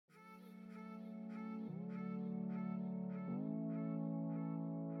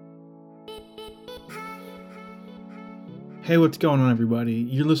Hey, what's going on, everybody?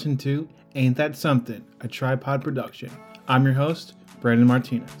 You're listening to Ain't That Something, a tripod production. I'm your host, Brandon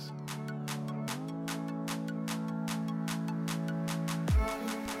Martinez.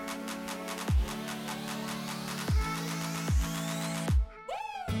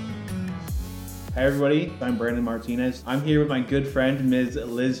 Hi, everybody. I'm Brandon Martinez. I'm here with my good friend, Ms.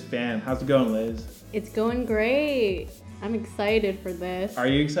 Liz Pham. How's it going, Liz? It's going great. I'm excited for this. Are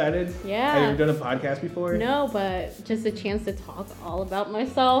you excited? Yeah. Have you ever done a podcast before? No, but just a chance to talk all about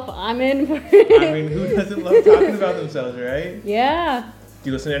myself. I'm in for it. I mean, who doesn't love talking about themselves, right? Yeah. Do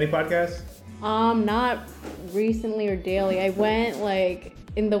you listen to any podcasts? Not recently or daily. I went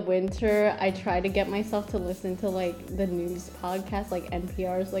in the winter. I tried to get myself to listen to the news podcast, like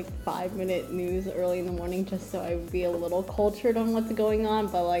NPR's 5-minute news early in the morning, just so I would be a little cultured on what's going on.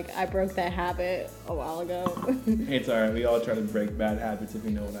 But I broke that habit a while ago. It's alright. We all try to break bad habits, if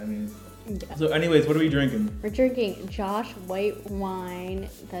you know what I mean. Yeah. So anyways, what are we drinking? We're drinking Josh white wine.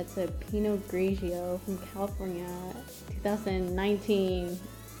 That's a Pinot Grigio from California, 2019.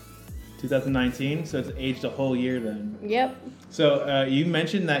 2019, so it's aged a whole year then. Yep. So you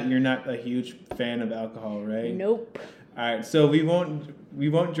mentioned that you're not a huge fan of alcohol, right? Nope. All right, so we won't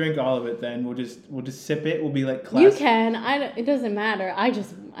drink all of it then. We'll just sip it. We'll be like class. You can. It doesn't matter.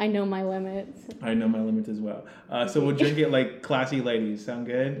 I know my limits. I know my limits as well. So we'll drink it like classy ladies. Sound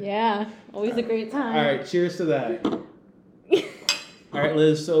good? Yeah. Always a great time. All right. Cheers to that. All right,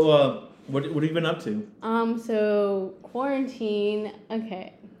 Liz. So what have you been up to? So quarantine.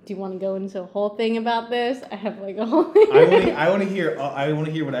 Okay. Do you want to go into a whole thing about this? I have a whole thing. I want to hear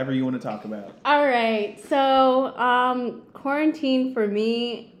whatever you want to talk about. All right. So quarantine for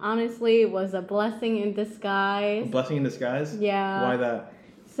me, honestly, was a blessing in disguise. A blessing in disguise? Yeah. Why that?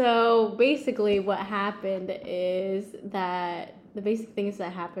 So basically what happened is that the basic things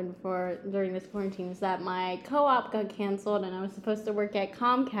that happened during this quarantine is that my co-op got canceled and I was supposed to work at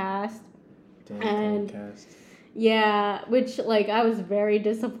Comcast. Damn, Comcast. Yeah, which I was very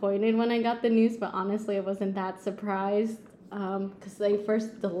disappointed when I got the news, but honestly I wasn't that surprised because they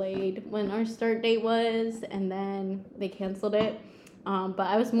first delayed when our start date was and then they canceled it. But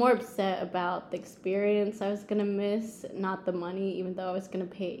I was more upset about the experience I was going to miss, not the money, even though I was going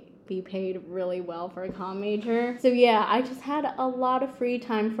to be paid really well for a comm major. So yeah, I just had a lot of free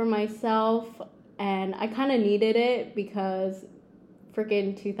time for myself and I kind of needed it because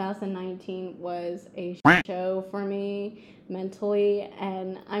freaking 2019 was a show for me mentally.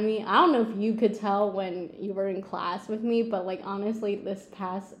 And I mean, I don't know if you could tell when you were in class with me, but honestly, this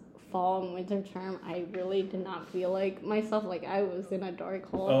past fall and winter term, I really did not feel like myself. I was in a dark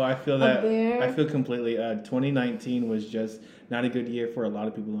hole. Oh, I feel that. There. I feel completely. 2019 was just not a good year for a lot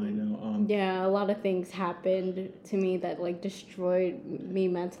of people I know. Yeah, a lot of things happened to me that destroyed me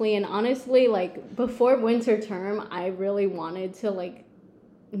mentally. And honestly, before winter term, I really wanted to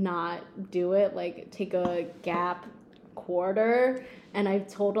not do it, take a gap quarter. And I've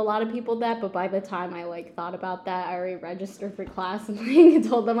told a lot of people that, but by the time I thought about that, I already registered for class and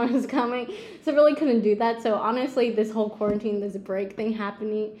told them I was coming. So I really couldn't do that. So honestly, this whole quarantine, this break thing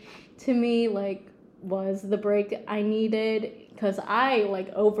happening to me, was the break I needed because I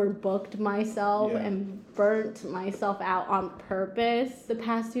overbooked myself and burnt myself out on purpose the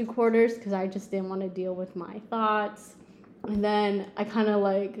past 2 quarters because I just didn't want to deal with my thoughts. And then I kind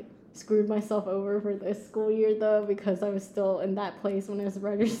of screwed myself over for this school year though because I was still in that place when I was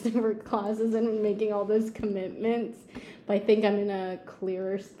registering for classes and making all those commitments. But I think I'm in a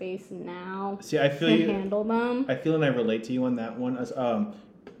clearer space now. See, I feel to handle them. I feel and I relate to you on that one. As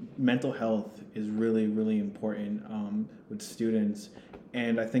mental health is really, really important with students,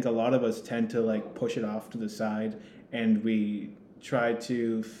 and I think a lot of us tend to push it off to the side, and we try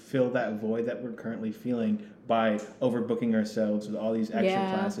to fill that void that we're currently feeling by overbooking ourselves with all these extra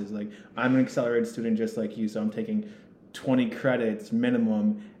classes. I'm an accelerated student just like you, so I'm taking 20 credits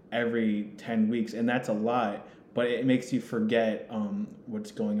minimum every 10 weeks, and that's a lot. But it makes you forget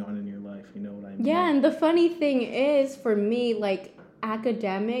what's going on in your life. You know what I mean? Yeah, and the funny thing is, for me,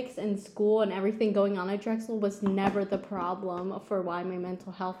 academics and school and everything going on at Drexel was never the problem for why my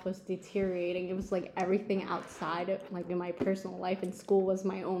mental health was deteriorating. It was everything outside of in my personal life, and school was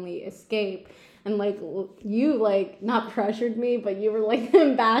my only escape. And you not pressured me, but you were the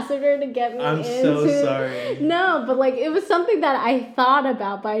ambassador to get me I'm so sorry. No, but it was something that I thought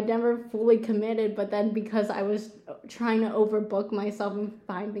about, but I never fully committed. But then because I was trying to overbook myself and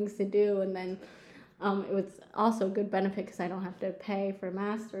find things to do, and then it was also a good benefit because I don't have to pay for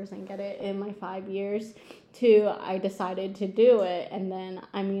master's and get it in my 5 years. I decided to do it, and then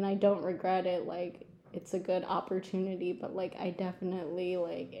I don't regret it. it's a good opportunity, but like I definitely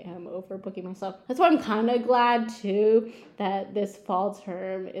like am overbooking myself. That's why I'm kind of glad too that this fall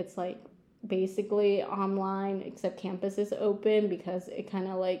term it's like basically online except campus is open, because it kind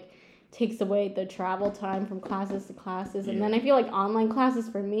of like takes away the travel time from classes to classes. And then I feel like online classes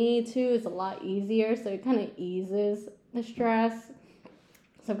for me too is a lot easier, so it kind of eases the stress.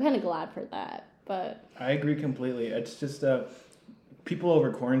 So I'm kind of glad for that. But I agree completely. It's just people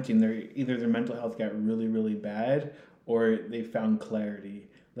over quarantine, their mental health got really, really bad, or they found clarity.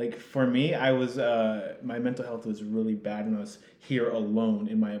 Like for me, I was my mental health was really bad when I was here alone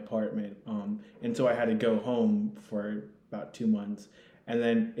in my apartment, and so I had to go home for about 2 months. And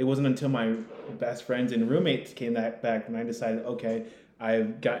then it wasn't until my best friends and roommates came back and I decided, okay,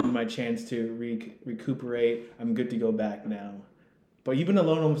 I've gotten my chance to recuperate. I'm good to go back now. But you've been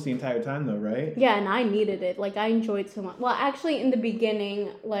alone almost the entire time, though, right? yeah, and I needed it. Like, I enjoyed so much. Well, actually, in the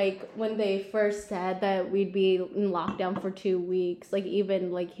beginning, like, when they first said that we'd be in lockdown for 2 weeks, like,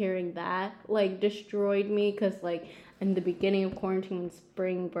 even, like, hearing that, like, destroyed me. Because, like, in the beginning of quarantine, when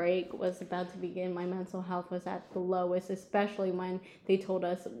spring break was about to begin, my mental health was at the lowest, especially when they told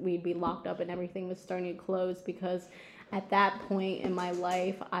us we'd be locked up and everything was starting to close. Because at that point in my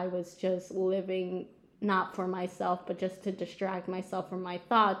life, I was just living not for myself, but just to distract myself from my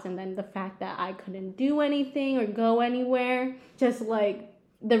thoughts. And then the fact that I couldn't do anything or go anywhere, just like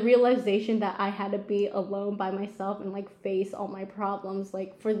the realization that I had to be alone by myself and like face all my problems,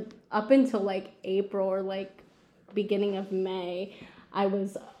 like for up until like April or like beginning of May, I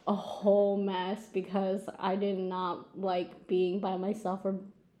was a whole mess because I did not like being by myself or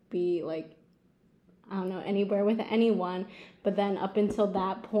be like, I don't know, anywhere with anyone. But then up until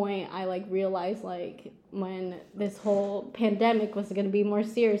that point, I like realized like when this whole pandemic was going to be more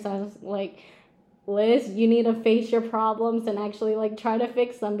serious, I was like, Liz, you need to face your problems and actually like try to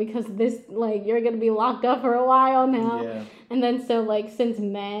fix them, because this like you're going to be locked up for a while now. Yeah. And then so like since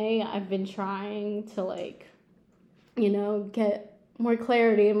May, I've been trying to like, get more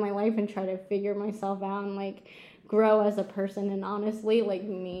clarity in my life and try to figure myself out and like grow as a person. And honestly, like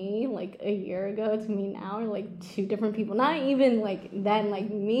me like a year ago to me now are like two different people. Not even like then, like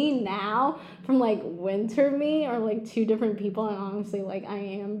me now from like winter me are like two different people. And honestly, like I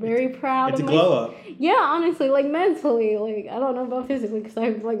am very proud It's of a glow up. Yeah, honestly, like mentally, like I don't know about physically because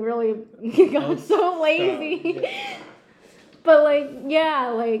I've like really gotten so lazy. Yeah. But like yeah,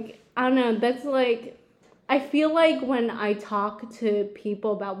 like I don't know, that's like I feel like when I talk to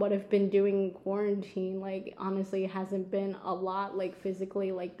people about what I've been doing in quarantine, like honestly, it hasn't been a lot like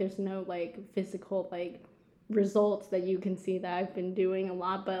physically, like there's no like physical like results that you can see that I've been doing a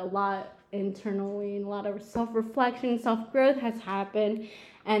lot, but a lot internally and a lot of self-reflection, self-growth has happened.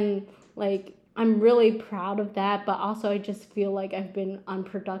 And like I'm really proud of that, but also I just feel like I've been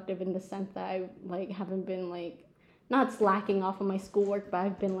unproductive in the sense that I like haven't been like not slacking off on my schoolwork, but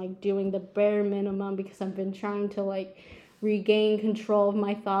I've been like doing the bare minimum because I've been trying to like regain control of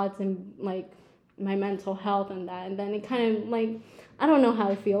my thoughts and like my mental health and that. And then it kind of like, I don't know how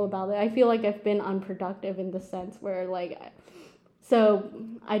I feel about it. I feel like I've been unproductive in the sense where like, so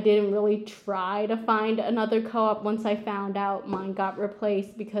I didn't really try to find another co-op once I found out mine got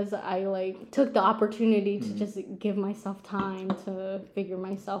replaced, because I like took the opportunity to just give myself time to figure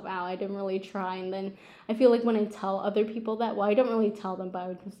myself out. I didn't really try. And then I feel like when I tell other people that, well, I don't really tell them, but I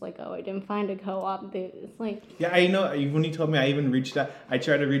was just like, oh, I didn't find a co-op. It's like... Yeah, I know. When you told me, I even reached out. I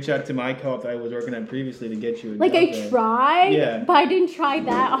tried to reach out to my co-op that I was working at previously to get you a like job I there. tried, but I didn't try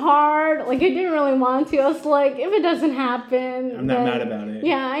that hard. Like I didn't really want to. I was like, if it doesn't happen... I'm not mad about it.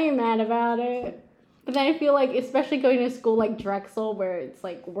 Yeah, I am mad about it. But then I feel like, especially going to school like Drexel, where it's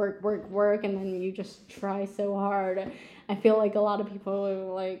like work, and then you just try so hard. I feel like a lot of people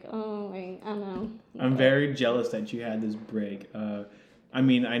are like, oh, like, I don't know. I'm very jealous that you had this break. I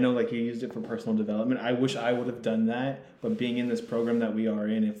mean, I know like you used it for personal development. I wish I would have done that, but being in this program that we are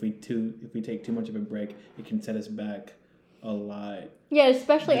in, if we take too much of a break, it can set us back a lot. Yeah,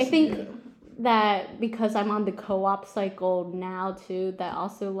 especially I think that because I'm on the co-op cycle now too, that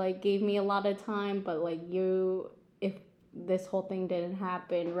also like gave me a lot of time. But like if this whole thing didn't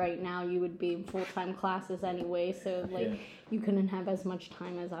happen right now, you would be in full-time classes anyway, so like you couldn't have as much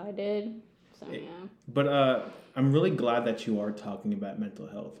time as I did. So yeah. But I'm really glad that you are talking about mental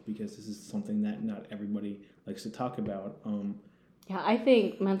health, because this is something that not everybody likes to talk about. Yeah, I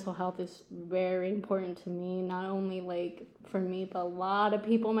think mental health is very important to me, not only like for me, but a lot of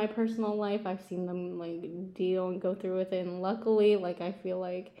people in my personal life. I've seen them like deal and go through with it, and luckily like I feel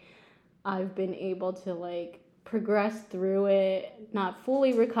like I've been able to like progress through it, not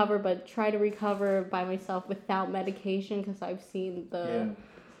fully recover, but try to recover by myself without medication, because I've seen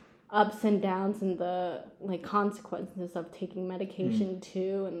ups and downs and the like consequences of taking medication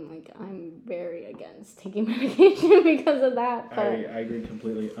too, and like I'm very against taking medication because of that. But I agree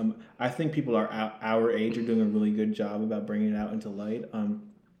completely. I think people our age are doing a really good job about bringing it out into light.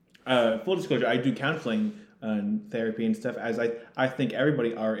 Full disclosure, I do counseling and therapy and stuff, as I think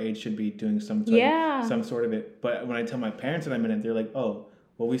everybody our age should be doing some sort of it. But when I tell my parents that I'm in it, they're like, oh,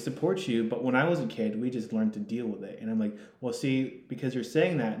 well, we support you, but when I was a kid, we just learned to deal with it. And I'm like, well, see, because you're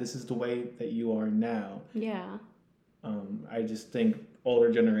saying that, this is the way that you are now. Yeah. I just think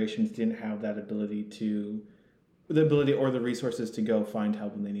older generations didn't have that ability or the resources to go find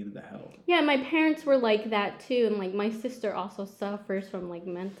help when they needed the help. Yeah, my parents were like that too, and like my sister also suffers from like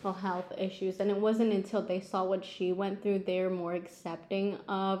mental health issues, and it wasn't until they saw what she went through, they were more accepting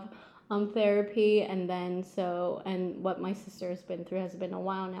of therapy, and what my sister has been through has been a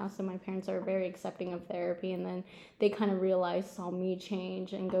while now, so my parents are very accepting of therapy, and then they kind of saw me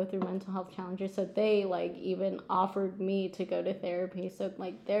change and go through mental health challenges, so they like even offered me to go to therapy, so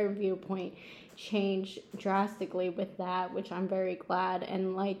like their viewpoint changed drastically with that, which I'm very glad.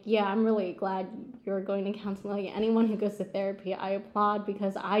 And like, yeah, I'm really glad you're going to counseling. Like, anyone who goes to therapy, I applaud,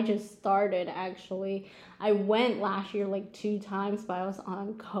 because I just started actually. I went last year like 2 times, but I was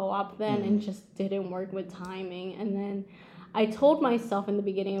on co-op then and just didn't work with timing. And then I told myself in the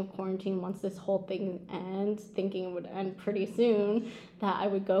beginning of quarantine, once this whole thing ends, thinking it would end pretty soon, that I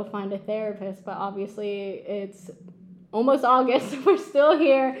would go find a therapist, but obviously it's almost August, we're still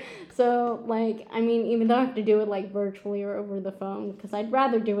here. So, like, I mean, even though I have to do it, like, virtually or over the phone, because I'd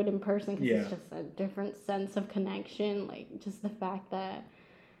rather do it in person, because it's just a different sense of connection. Like, just the fact that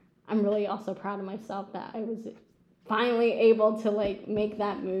I'm really also proud of myself that I was finally able to, like, make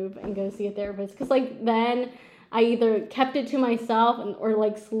that move and go see a therapist. Because, like, then I either kept it to myself or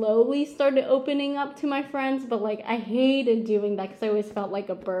like slowly started opening up to my friends, but like I hated doing that because I always felt like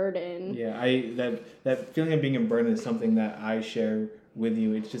a burden. Yeah, that feeling of being a burden is something that I share with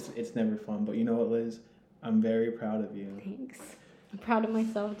you. It's never fun. But you know what, Liz? I'm very proud of you. Thanks. I'm proud of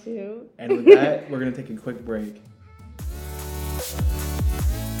myself too. And with that, we're gonna take a quick break.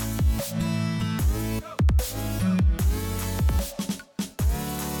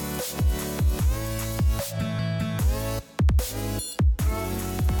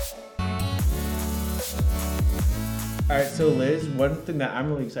 All right, so Liz, one thing that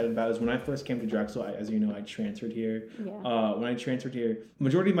I'm really excited about is when I first came to Drexel, as you know, I transferred here. Yeah. When I transferred here,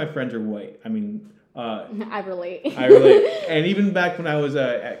 majority of my friends are white. I mean, I relate. And even back when I was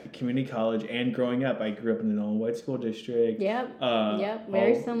at community college and growing up, I grew up in an all-white school district. Yep.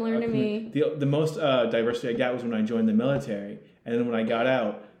 Very similar to me. The most diversity I got was when I joined the military, and then when I got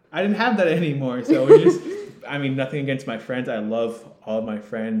out, I didn't have that anymore. So it just, I mean, nothing against my friends. I love all of my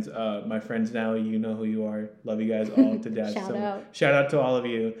friends. My friends now, you know who you are. Love you guys all to death. Shout out to all of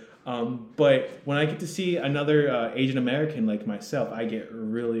you. But when I get to see another Asian American like myself, I get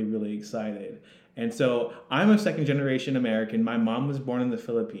really, really excited. And so I'm a second generation American. My mom was born in the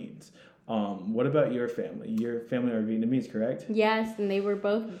Philippines. What about your family? Your family are Vietnamese, correct? Yes, and they were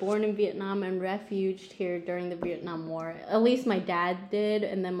both born in Vietnam and refuged here during the Vietnam War. At least my dad did,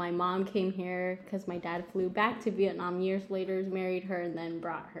 and then my mom came here because my dad flew back to Vietnam years later, married her, and then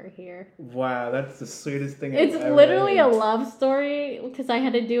brought her here. Wow, that's the sweetest thing I've ever heard. It's literally a love story because I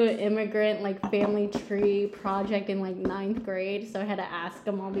had to do an immigrant family tree project in 9th grade, so I had to ask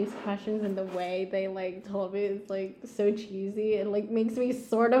them all these questions, and the way they told me is so cheesy. It makes me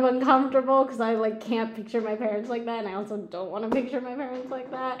sort of uncomfortable because I can't picture my parents like that, and I also don't want to picture my parents like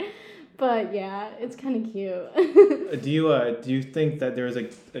that. But yeah, it's kind of cute. Do you think that there is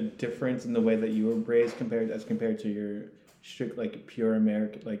a difference in the way that you were raised compared to your strict pure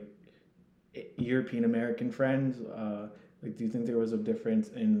American European American friends? Do you think there was a difference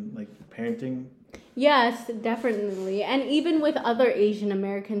in parenting? Yes, definitely, and even with other Asian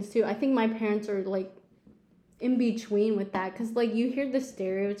Americans too. I think my parents are in between with that, because you hear the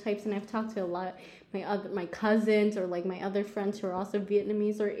stereotypes, and I've talked to a lot of my cousins or my other friends who are also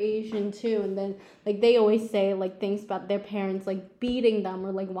Vietnamese or Asian too, and then they always say things about their parents beating them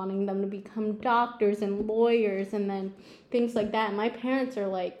or wanting them to become doctors and lawyers, and then things like that. And my parents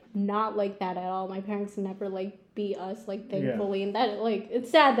are not like that at all. My parents never beat us, thankfully. Yeah. And that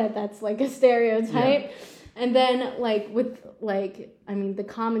it's sad that that's a stereotype. Yeah. And then, the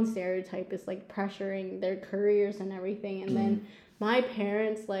common stereotype is, pressuring their careers and everything. And then my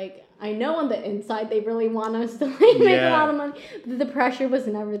parents, I know on the inside they really want us to, make a lot of money. But the pressure was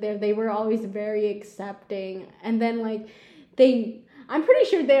never there. They were always very accepting. And then, I'm pretty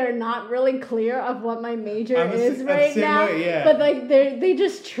sure they are not really clear of what my major is right now. Way, yeah. But like they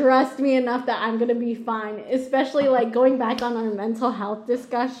just trust me enough that I'm gonna be fine. Especially like going back on our mental health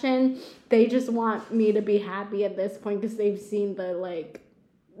discussion, they just want me to be happy at this point because they've seen the like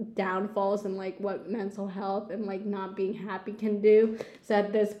downfalls and like what mental health and like not being happy can do. So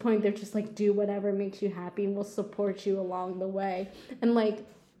at this point they're just like, do whatever makes you happy and we'll support you along the way. And like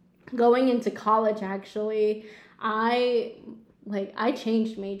going into college, actually, I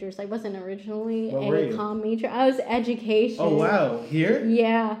changed majors. I wasn't originally a comm major. I was education. Oh, wow. Here?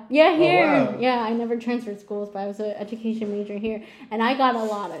 Yeah, here. Oh, wow. Yeah, I never transferred schools, but I was an education major here. And I got a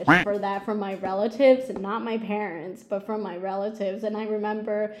lot of shit for that from my relatives, not my parents, but from my relatives. And I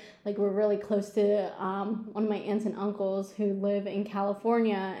remember, like, we're really close to one of my aunts and uncles who live in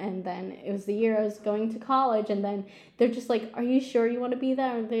California. And then it was the year I was going to college. And then they're just like, are you sure you want to be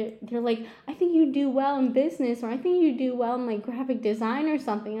that? Or they're like, I think you do well in business, or I think you do well in, like, graphic design or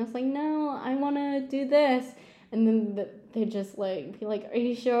something. I was like, no, I want to do this. And then they just like be like, are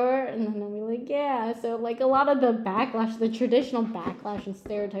you sure? And then I'll be like, yeah. So like a lot of the backlash, the traditional backlash and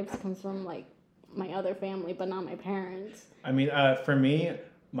stereotypes comes from like my other family, but not my parents. I mean, for me,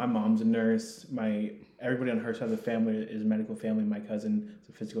 my mom's a nurse. Everybody on her side of the family is a medical family. My cousin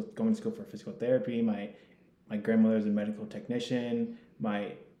is going to school for physical therapy. My grandmother's a medical technician.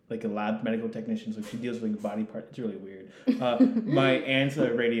 Like a lab medical technician, so she deals with like body parts. It's really weird. My aunt's a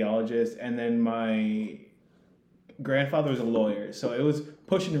radiologist, and then my grandfather was a lawyer. So it was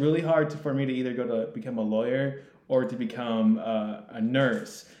pushing really hard for me to either go to become a lawyer or to become a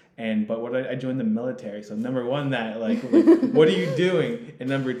nurse. But I joined the military. So number one, what are you doing? And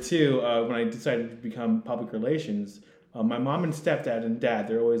number two, when I decided to become public relations, my mom and stepdad and dad,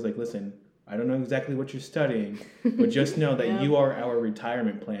 they're always like, listen, I don't know exactly what you're studying, but just know that you are our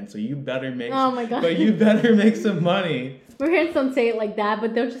retirement plan. So you better make. Oh my God. But you better make some money. My parents don't say it like that,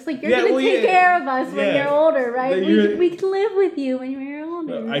 but they're just like, you're gonna take care of us when you're older, right? We can live with you when you're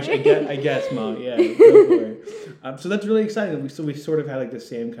older. Right? I guess, Mom. Yeah. Go for it. So that's really exciting. So we sort of had like the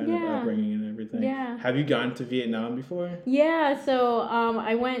same kind of upbringing and everything. Yeah. Have you gone to Vietnam before? Yeah. So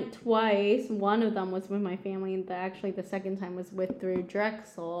I went twice. One of them was with my family, and the second time was through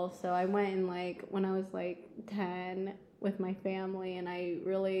Drexel. So I went in like when I was like 10 with my family, and I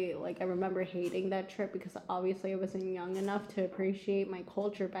really I remember hating that trip because obviously I wasn't young enough to appreciate my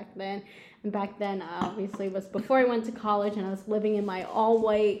culture back then. And back then obviously was before I went to college, and I was living in my all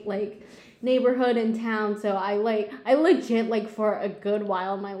white neighborhood in town. So I legit for a good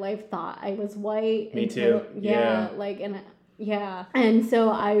while in my life thought I was white. Me too. Yeah. And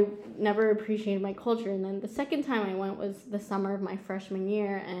so I never appreciated my culture. And then the second time I went was the summer of my freshman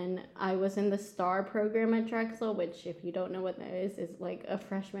year, and I was in the STAR program at Drexel, which, if you don't know what that is like a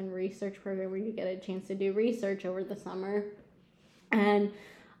freshman research program where you get a chance to do research over the summer. And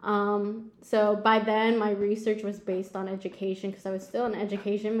so by then my research was based on education, because I was still an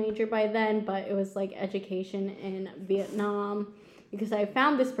education major by then, but it was like education in Vietnam, because I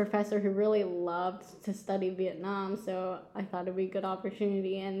found this professor who really loved to study Vietnam. So I thought it'd be a good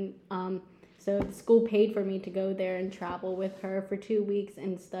opportunity. And so the school paid for me to go there and travel with her for 2 weeks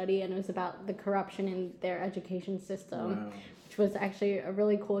and study. And it was about the corruption in their education system. Wow. Which was actually a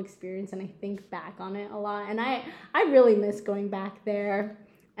really cool experience. And I think back on it a lot. And I really miss going back there.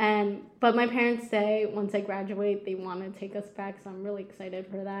 But my parents say once I graduate, they want to take us back. So I'm really excited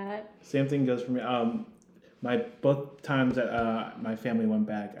for that. Same thing goes for me. Both times that my family went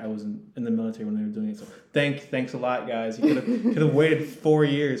back, I was in the military when they were doing it. So thanks a lot, guys. You could have waited 4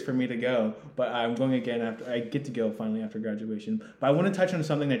 years for me to go, but I'm going again after I get to go finally after graduation. But I want to touch on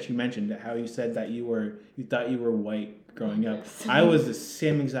something that you mentioned, how you said that you thought you were white growing up. I was the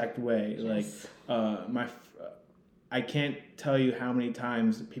same exact way. Yes. I can't tell you how many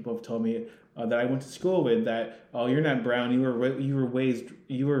times people have told me that I went to school with that. Oh, you're not brown. You were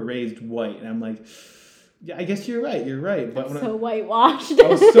raised white, and I'm like, yeah, I guess you're right. But so whitewashed. I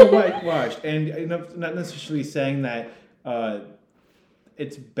was so whitewashed, and not necessarily saying that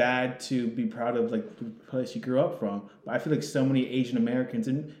it's bad to be proud of the place you grew up from. But I feel like so many Asian Americans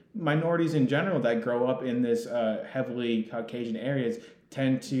and minorities in general that grow up in this heavily Caucasian areas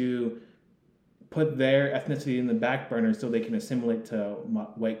tend to put their ethnicity in the back burner so they can assimilate to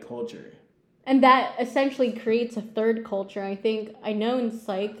white culture. And that essentially creates a third culture. I know in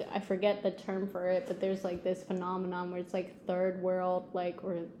psych, I forget the term for it, but there's this phenomenon where it's third world,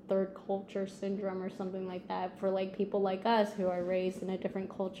 or third culture syndrome or something like that for people like us who are raised in a different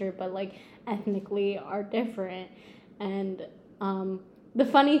culture, but ethnically are different. And the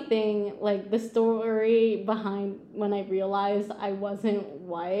funny thing, the story behind when I realized I wasn't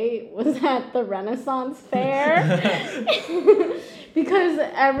white was at the Renaissance Fair. because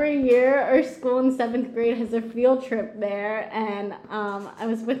every year our school in 7th grade has a field trip there, and I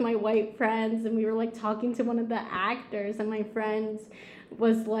was with my white friends, and we were like talking to one of the actors, and my friends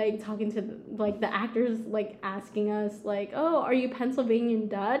was like talking to like the actors, like asking us like, oh, are you Pennsylvanian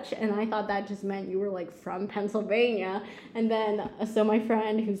Dutch? And I thought that just meant you were like from Pennsylvania. And then so my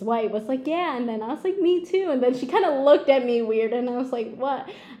friend who's white was like, yeah. And then I was like, me too. And then she kind of looked at me weird, and I was like, what?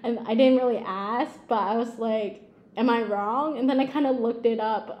 And I didn't really ask, but I was like, am I wrong? And then I kind of looked it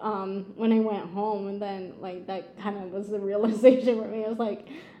up when I went home, and then like that kind of was the realization for me. I was like,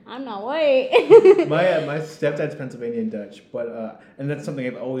 I'm not white. My stepdad's Pennsylvania Dutch, but and that's something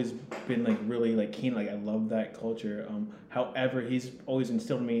I've always been like really like keen. Like I love that culture. However, he's always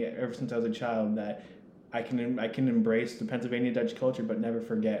instilled in me ever since I was a child that I can embrace the Pennsylvania Dutch culture, but never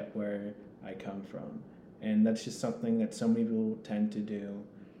forget where I come from. And that's just something that so many people tend to do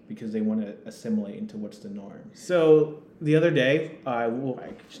because they want to assimilate into what's the norm. So the other day,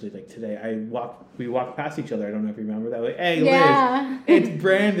 we walked past each other. I don't know if you remember that. Like, hey, yeah. Liz, it's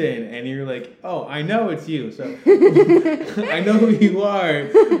Brandon. And you're like, oh, I know it's you. So I know who you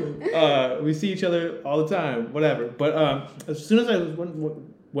are. We see each other all the time, whatever. But as soon as I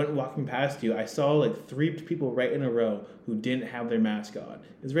went walking past you, I saw like 3 people right in a row who didn't have their mask on.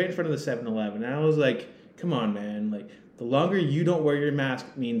 It was right in front of the 7-Eleven. And I was like, come on, man. Like, the longer you don't wear your mask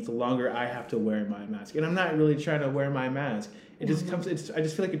means the longer I have to wear my mask. And I'm not really trying to wear my mask. It just I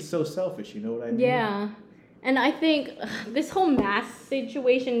just feel like it's so selfish, you know what I mean? Yeah. And I think this whole mask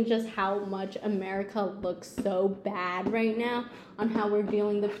situation, just how much America looks so bad right now on how we're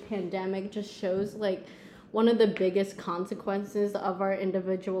dealing with the pandemic, just shows like one of the biggest consequences of our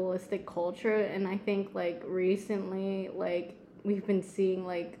individualistic culture. And I think like recently, like we've been seeing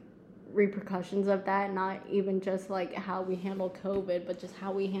like repercussions of that, not even just like how we handle COVID, but just how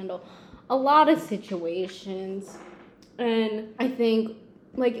we handle a lot of situations. And I think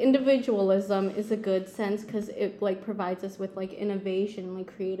like individualism is a good sense because it like provides us with like innovation,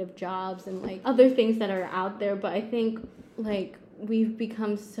 like creative jobs and like other things that are out there. But I think like we've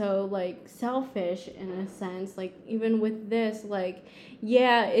become so like selfish in a sense, like even with this, like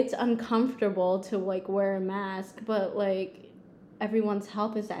yeah, it's uncomfortable to like wear a mask, but like everyone's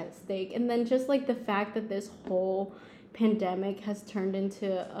health is at stake. And then just like the fact that this whole pandemic has turned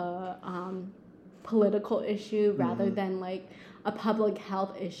into a political issue rather than like a public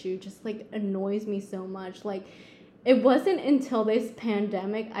health issue just like annoys me so much. Like it wasn't until this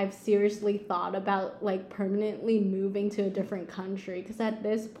pandemic I've seriously thought about like permanently moving to a different country, because at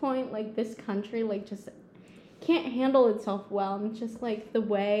this point like this country like just can't handle itself well, and just like the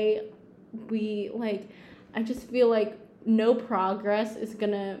way we like, I just feel like no progress is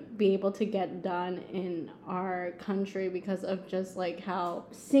gonna be able to get done in our country because of just like how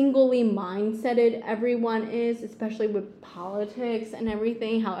singly mindseted everyone is, especially with politics and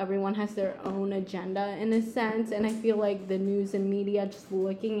everything, how everyone has their own agenda in a sense. And I feel like the news and media just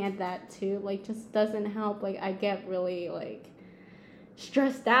looking at that too like just doesn't help. Like I get really like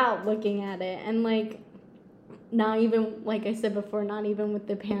stressed out looking at it, and like not even, like I said before, not even with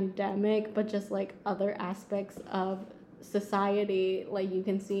the pandemic, but just like other aspects of society, like you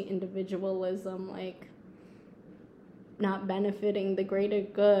can see individualism like not benefiting the greater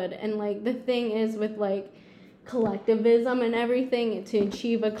good. And like the thing is with like collectivism and everything, to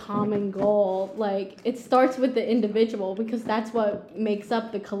achieve a common goal, like it starts with the individual because that's what makes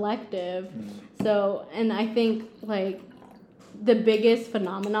up the collective. So, and I think like the biggest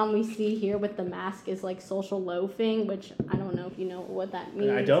phenomenon we see here with the mask is like social loafing, which I don't know if you know what that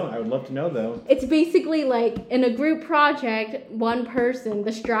means. I don't. I would love to know though. It's basically like in a group project, one person,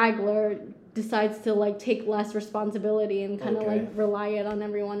 the straggler, decides to like take less responsibility and kind of like rely it on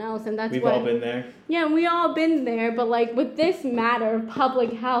everyone else. And that's We've all been there. Yeah, we all been there. But like with this matter of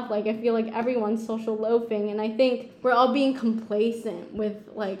public health, like I feel like everyone's social loafing, and I think we're all being complacent with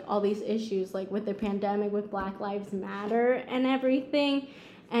like all these issues, like with the pandemic, with Black Lives Matter and everything.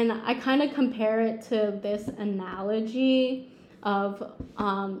 And I kind of compare it to this analogy of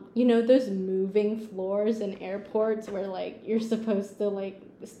you know those moving floors in airports where like you're supposed to like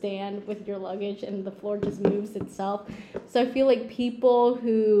stand with your luggage and the floor just moves itself. So I feel like people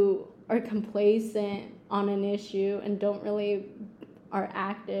who are complacent on an issue and don't really are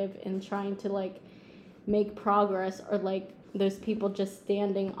active in trying to like make progress, or like those people just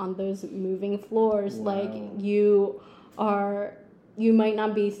standing on those moving floors. Wow. Like you might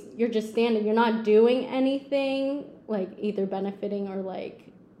not be, you're just standing, you're not doing anything like either benefiting or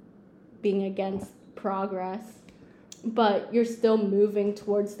like being against progress, but you're still moving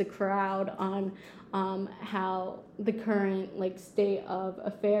towards the crowd on how the current like state of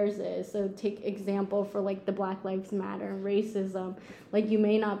affairs is. So take example for like the Black Lives Matter and racism. Like you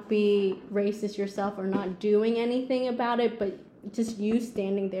may not be racist yourself or not doing anything about it, but just you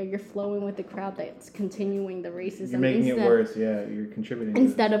standing there, you're flowing with the crowd that's continuing the racism. You're making it worse. Yeah, you're contributing.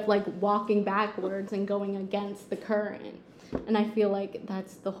 Instead of like walking backwards and going against the current. And I feel like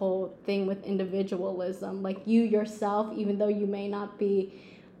that's the whole thing with individualism. Like you yourself, even though you may not be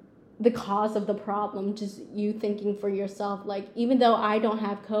the cause of the problem, just you thinking for yourself, like even though I don't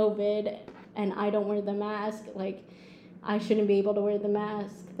have COVID and I don't wear the mask, like I shouldn't be able to wear the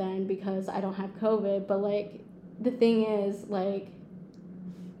mask then because I don't have COVID. But like the thing is, like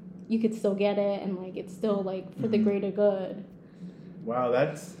you could still get it and like it's still like for the greater good. Wow,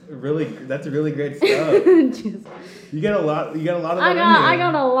 that's really great stuff. You got a lot of that I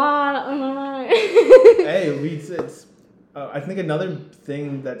got a lot on my mind. Hey, I think another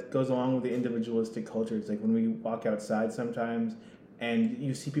thing that goes along with the individualistic culture is like when we walk outside sometimes and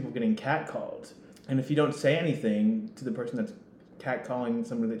you see people getting catcalled. And if you don't say anything to the person that's catcalling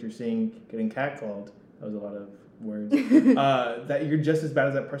somebody that you're seeing getting catcalled, that was a lot of words, that you're just as bad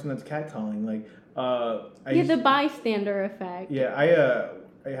as that person that's catcalling. Like, the bystander effect. Yeah,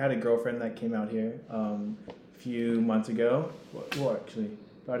 I had a girlfriend that came out here a few months ago. Well, actually,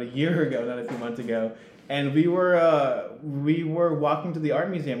 about a year ago, not a few months ago. And we were walking to the art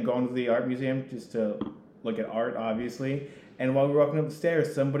museum, going to the art museum just to look at art, obviously. And while we were walking up the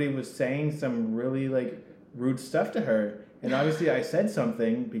stairs, somebody was saying some really like rude stuff to her. And obviously I said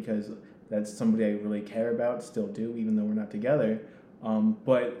something because that's somebody I really care about, still do, even though we're not together.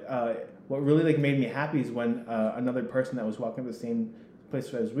 But what really like made me happy is when another person that was walking up the same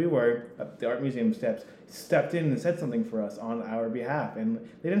place as we were, up the art museum steps, stepped in and said something for us on our behalf. And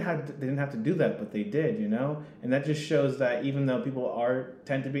they didn't have to do that, but they did, you know? And that just shows that even though people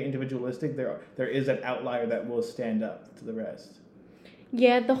tend to be individualistic, there is an outlier that will stand up to the rest.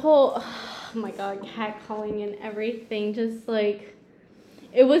 Yeah, the whole, oh my God, catcalling and everything, just like,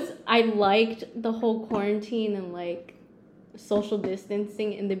 I liked the whole quarantine and like social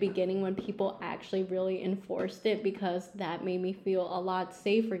distancing in the beginning when people actually really enforced it, because that made me feel a lot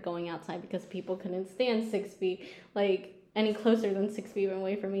safer going outside because people couldn't stand 6 feet like any closer than 6 feet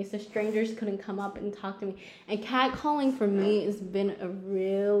away from me, so strangers couldn't come up and talk to me. And catcalling for me has been a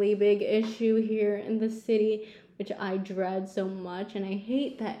really big issue here in the city, which I dread so much, and I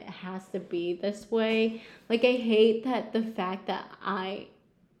hate that it has to be this way. Like I hate that the fact that I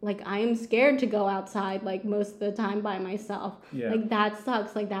am scared to go outside, like, most of the time by myself. Yeah. Like, that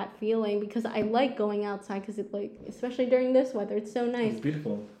sucks, like, that feeling, because I like going outside, because it, like, especially during this weather, it's so nice. It's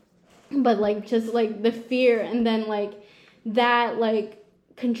beautiful. But, like, just, like, the fear, and then, like, that, like,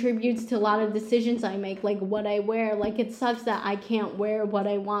 contributes to a lot of decisions I make, like, what I wear. Like, it sucks that I can't wear what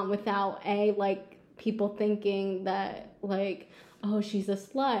I want without, like, people thinking that, like, oh, she's a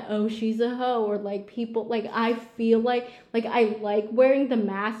slut, oh, she's a hoe, or like people, like I feel like I like wearing the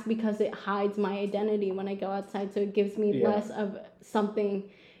mask because it hides my identity when I go outside, so it gives me less of something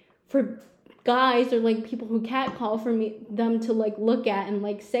for guys or like people who catcall for them to like look at and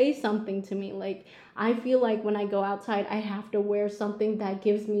like say something to me. Like I feel like when I go outside, I have to wear something that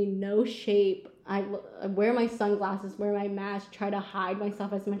gives me no shape. I wear my sunglasses, wear my mask, try to hide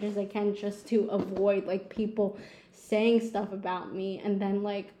myself as much as I can just to avoid like people saying stuff about me. And then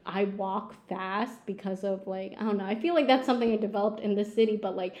like I walk fast because of like, I don't know, I feel like that's something I developed in the city,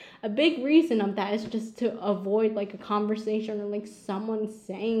 but like a big reason of that is just to avoid like a conversation or like someone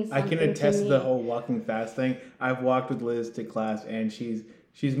saying something. I can attest to the whole walking fast thing. I've walked with Liz to class and she's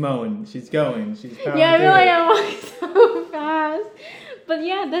mowing, she's going, she's powering yeah, I through feel like it. I walk so fast. But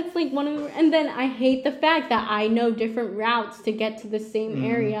yeah, that's like one of the, and then I hate the fact that I know different routes to get to the same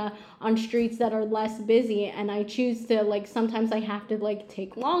area on streets that are less busy, and I choose to like, sometimes I have to like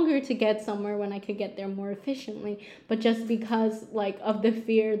take longer to get somewhere when I could get there more efficiently, but just because like of the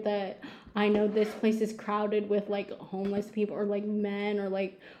fear that I know this place is crowded with like homeless people or like men or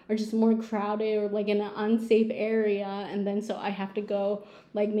like, or just more crowded or like in an unsafe area, and then so I have to go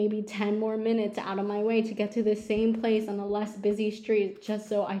like maybe 10 more minutes out of my way to get to the same place on a less busy street just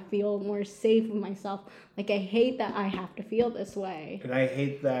so I feel more safe with myself. Like I hate that I have to feel this way. And I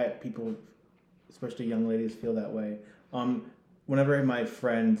hate that people, especially young ladies, feel that way. Whenever my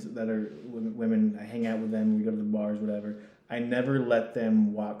friends that are women, I hang out with them, we go to the bars, whatever, I never let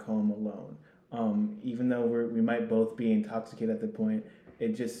them walk home alone. Even though we might both be intoxicated at the point,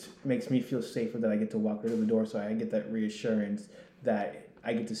 it just makes me feel safer that I get to walk her to the door, so I get that reassurance that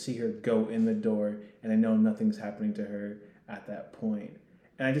I get to see her go in the door and I know nothing's happening to her at that point.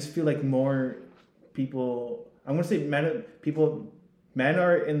 And I just feel like more people, I want to say people Men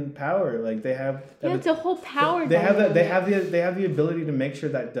are in power. Like they have. Yeah, it's a whole power. They have that. They have the ability to make sure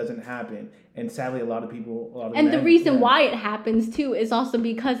that doesn't happen. And sadly, a lot of and men, the reason why it happens too is also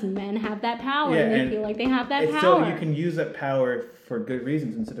because men have that power, and they feel like they have that power. So you can use that power for good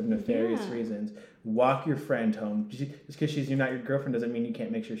reasons instead of nefarious reasons. Walk your friend home. Just because you're not your girlfriend doesn't mean you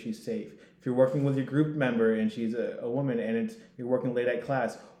can't make sure she's safe. If you're working with your group member and she's a woman and you're working late at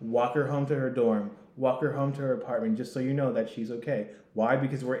class, walk her home to her dorm. Walk her home to her apartment just so you know that she's okay. Why?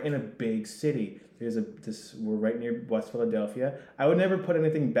 Because we're in a big city. We're right near West Philadelphia. I would never put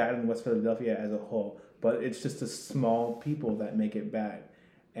anything bad in West Philadelphia as a whole, but it's just the small people that make it bad.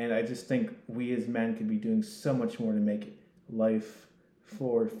 And I just think we as men could be doing so much more to make life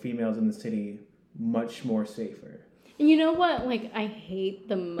for females in the city much more safer. And you know what, like, I hate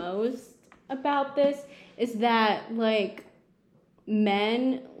the most about this is that, like,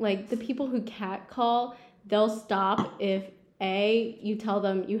 men, like, the people who catcall, they'll stop if you tell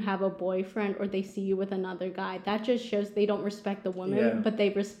them you have a boyfriend or they see you with another guy. That just shows they don't respect the women, but they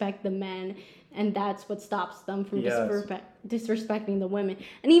respect the men, and that's what stops them from disrespecting the women.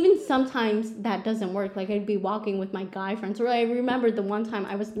 And even sometimes that doesn't work. Like, I'd be walking with my guy friends, or I remember the one time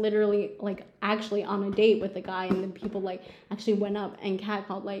I was literally, like, actually on a date with a guy, and then people, like, actually went up and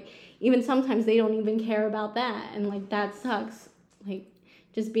catcalled. Like, even sometimes they don't even care about that, and, like, that sucks. Like,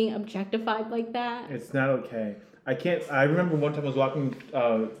 just being objectified like that. It's not okay. I remember one time I was walking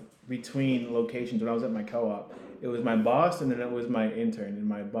between locations when I was at my co-op. It was my boss and then it was my intern. And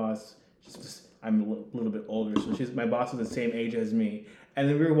my boss, I'm a little bit older, so my boss is the same age as me. And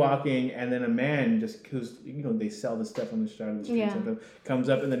then we were walking, and then a man who's, they sell this stuff on the side of the street, comes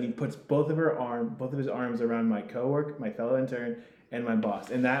up, and then he puts both of his arms around my coworker, my fellow intern, and my boss.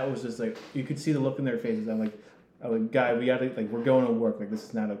 And that was just like, you could see the look in their faces. I'm like, guy, we gotta, like, we're going to work. Like, this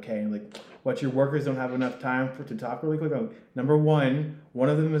is not okay. And, like, what, your workers don't have enough time to talk really quick? Number one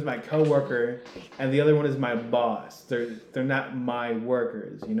of them is my coworker, and the other one is my boss. They're not my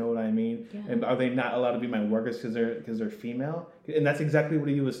workers. You know what I mean? Yeah. And are they not allowed to be my workers because they're female? And that's exactly what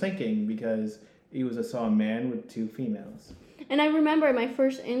he was thinking, because saw a man with two females. And I remember my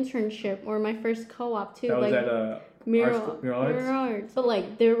first internship or my first co-op too. That was at Mural Arts. But,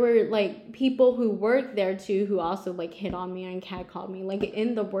 like, there were, like, people who worked there too who also, like, hit on me and catcalled me, like,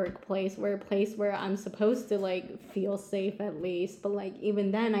 in the workplace, a place where I'm supposed to, like, feel safe at least, but, like,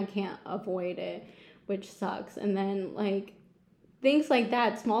 even then I can't avoid it, which sucks. And then, like, things like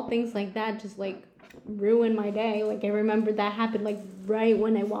that, small things like that, just, like, ruin my day. Like, I remember that happened, like, right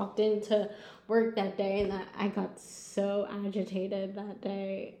when I walked into work that day, and I got so agitated that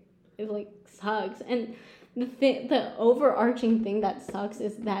day. It, like, sucks. And the overarching thing that sucks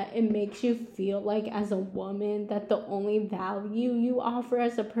is that it makes you feel like, as a woman, that the only value you offer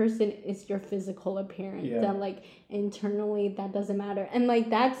as a person is your physical appearance. Yeah. That, like, internally, that doesn't matter. And, like,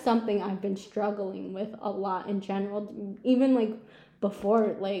 that's something I've been struggling with a lot in general. Even, like,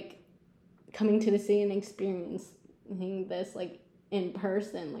 before, like, coming to the city and experiencing this, like, in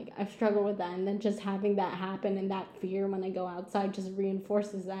person, like, I've struggled with that. And then just having that happen and that fear when I go outside just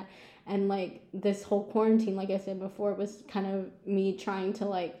reinforces that. And, like, this whole quarantine, like I said before, was kind of me trying to,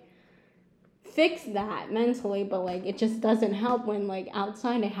 like, fix that mentally, but, like, it just doesn't help when, like,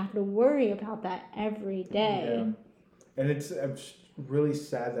 outside I have to worry about that every day. Yeah. And it's really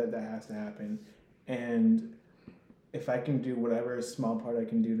sad that has to happen. And if I can do whatever small part I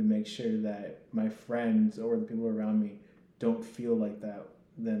can do to make sure that my friends or the people around me don't feel like that,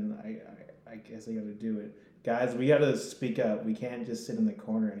 then I guess I got to do it. Guys, we got to speak up. We can't just sit in the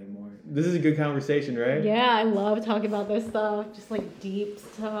corner anymore. This is a good conversation, right? Yeah, I love talking about this stuff. Just, like, deep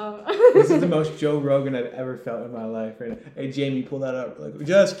stuff. This is the most Joe Rogan I've ever felt in my life right now. Hey, Jamie, pull that up. Like,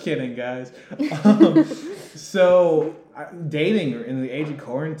 just kidding, guys. So, dating in the age of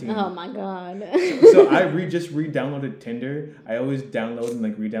quarantine. Oh, my God. So I just re-downloaded Tinder. I always download and,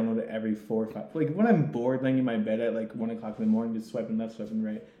 like, re-download it every 4 or 5. Like, when I'm bored laying in my bed at, like, 1 o'clock in the morning, just swiping left, swiping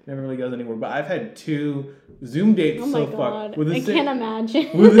right. Never really goes anywhere. But I've had 2 Zoom dates so far. I can't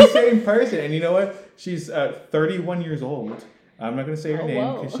imagine. With the same person. And you know what? She's 31 years old. I'm not going to say her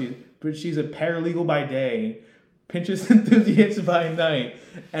name, but she's a paralegal by day, Pinterest enthusiast by night.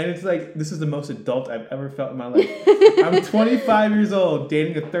 And it's like, this is the most adult I've ever felt in my life. I'm 25 years old,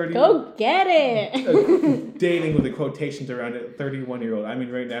 dating a 30. Go get it. Dating with the quotations around it, 31-year-old. I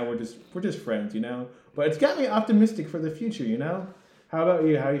mean, right now we're just friends, you know. But it's got me optimistic for the future, you know. How about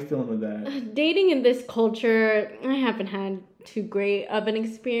you? How are you feeling with that? Dating in this culture, I haven't had too great of an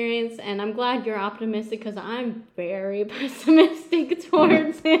experience, and I'm glad you're optimistic because I'm very pessimistic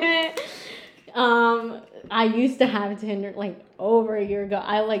towards it. I used to have Tinder like over a year ago.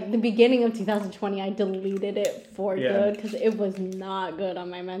 I like the beginning of 2020. I deleted it for good because it was not good on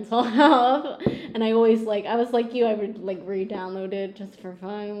my mental health. And I always I was like you. I would like re-download it just for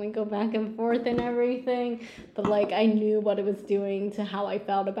fun, like go back and forth and everything. But like I knew what it was doing to how I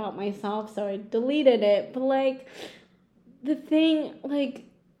felt about myself, so I deleted it. But like the thing, like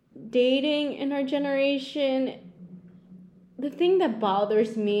dating in our generation. The thing that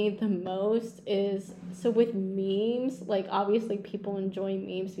bothers me the most is, so with memes, like obviously people enjoy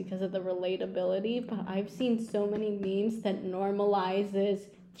memes because of the relatability, but I've seen so many memes that normalizes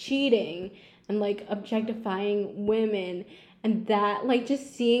cheating and like objectifying women, and that like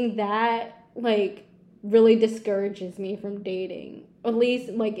just seeing that like really discourages me from dating. At least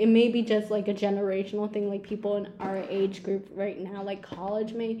like it may be just like a generational thing, like people in our age group right now, like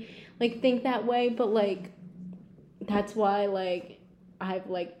college may like think that way, but like that's why like I've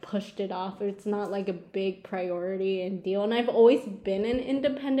like pushed it off. It's not like a big priority and deal. And I've always been an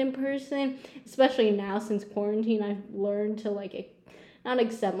independent person, especially now since quarantine. I've learned to like not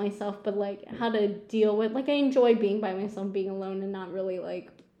accept myself, but like how to deal with, like I enjoy being by myself, being alone, and not really like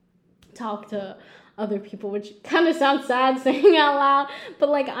talk to other people, which kind of sounds sad saying out loud, but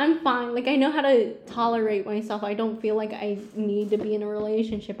like I'm fine. Like I know how to tolerate myself. I don't feel like I need to be in a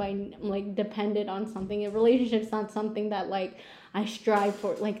relationship. I'm like dependent on something. A relationship's not something that like I strive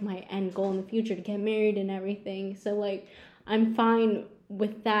for, like my end goal in the future to get married and everything. So like I'm fine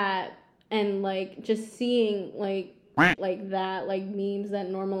with that. And like just seeing like that, like memes that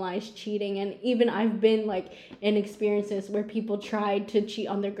normalize cheating, and even I've been like in experiences where people tried to cheat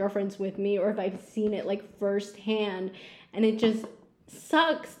on their girlfriends with me, or if I've seen it like firsthand, and it just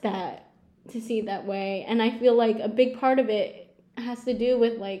sucks that to see it that way. And I feel like a big part of it has to do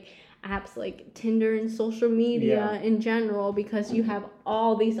with like apps like Tinder and social media in general, because you have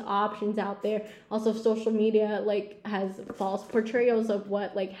all these options out there. Also, social media like has false portrayals of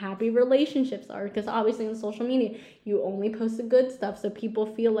what like happy relationships are, because obviously in social media you only post the good stuff, so people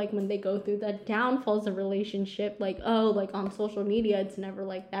feel like when they go through the downfalls of relationship, like oh, like on social media it's never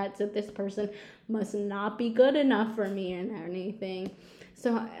like that, so this person must not be good enough for me and anything.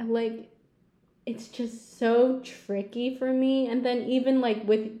 So like it's just so tricky for me. And then even like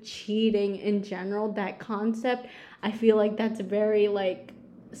with cheating in general, that concept, I feel like that's very like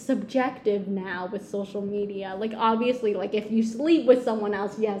subjective now with social media. Like obviously like if you sleep with someone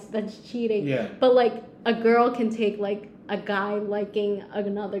else, yes, that's cheating. Yeah. But like a girl can take like a guy liking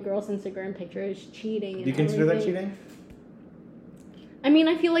another girl's Instagram picture is cheating. Do you consider that cheating? I mean,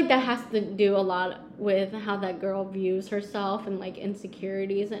 I feel like that has to do a lot with how that girl views herself and like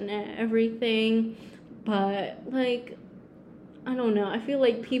insecurities and everything. But like, I don't know. I feel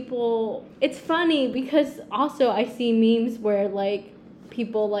like people, it's funny because also I see memes where like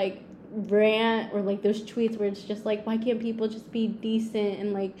people like rant, or like those tweets where it's just like, why can't people just be decent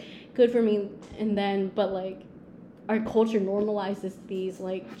and like good for me? And then, but like our culture normalizes these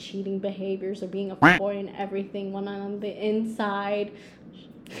like cheating behaviors or being a boy and everything, when on the inside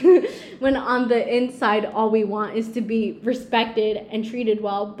all we want is to be respected and treated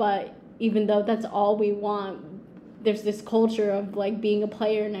well. But even though that's all we want, there's this culture of like being a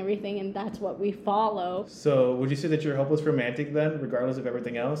player and everything, and that's what we follow. So would you say that you're a hopeless romantic then, regardless of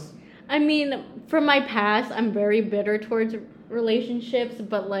everything else? I mean, from my past, I'm very bitter towards relationships,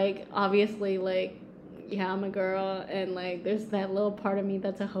 but like obviously like yeah, I'm a girl, and like there's that little part of me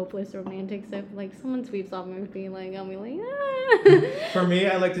that's a hopeless romantic. So if like someone sweeps off my feeling, I'll be like, ah. For me,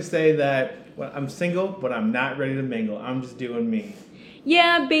 I like to say that I'm single, but I'm not ready to mingle. I'm just doing me.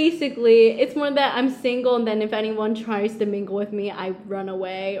 Yeah, basically, it's more that I'm single, and then if anyone tries to mingle with me, I run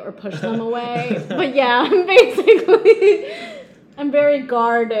away or push them away. But yeah, I'm very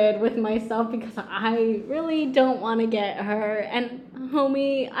guarded with myself because I really don't want to get hurt. And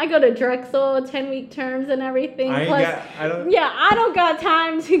homie, I go to Drexel, 10-week terms and everything. I don't got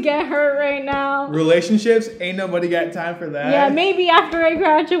time to get hurt right now. Relationships, ain't nobody got time for that. Yeah, maybe after I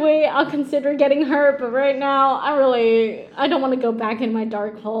graduate, I'll consider getting hurt. But right now, I don't want to go back in my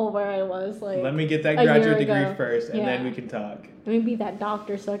dark hole where I was like. Let me get that graduate degree first, and then we can talk. Let me be that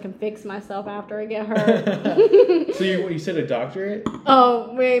doctor so I can fix myself after I get hurt. So you said a doctorate?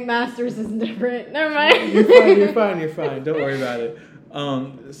 Oh, wait, master's is different. Never mind. You're fine. Don't worry about it.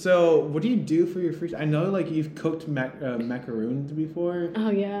 So what do you do for your free time? I know like you've cooked macaroons before.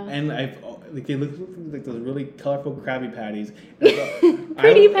 Oh yeah. And they look like those really colorful Krabby Patties.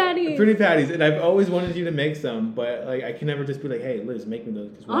 Pretty patties. And I've always wanted you to make some, but like I can never just be like, hey Liz, make me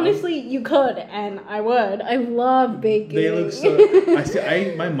those. Honestly, you could, and I would. I love baking. They look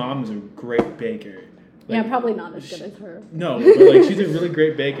so. My mom's a great baker. Like, yeah, probably not as good as her. No, but like she's a really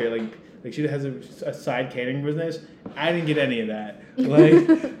great baker. Like Like she has a side catering business. I didn't get any of that. Like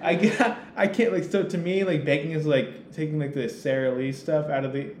I can't like, so to me like baking is like taking like the Sara Lee stuff out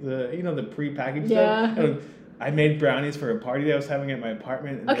of the the prepackaged stuff. And I made brownies for a party that I was having at my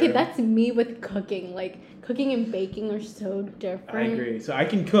apartment. Okay, that's me with cooking. Like, cooking and baking are so different. I agree. So I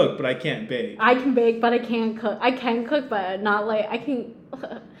can cook, but I can't bake. I can bake, but I can't cook. I can cook, but not like, I can...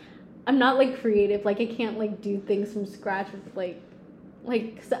 I'm not, like, creative. Like, I can't, like, do things from scratch with,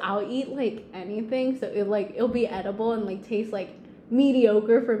 like... So I'll eat, like, anything. So, it'll be edible and, like, taste, like,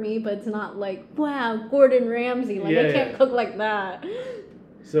 mediocre for me. But it's not, like, wow, Gordon Ramsay. Like, I can't cook like that.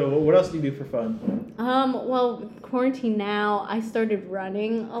 So what else do you do for fun? Well, quarantine now, I started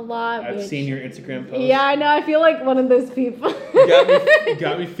running a lot. I've seen your Instagram posts. Yeah, I know. I feel like one of those people.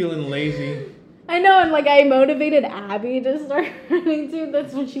 got me feeling lazy. I know, and like I motivated Abby to start running too.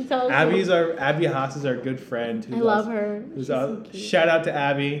 That's what she tells me. Abby Haas is our good friend. I love her. She's so cute. Shout out to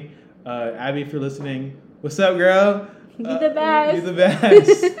Abby. Abby, if you're listening, what's up, girl? You're the best. You're the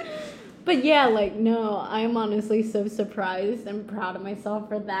best. But yeah, like, no, I'm honestly so surprised and proud of myself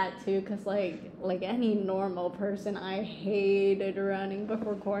for that too, because like any normal person, I hated running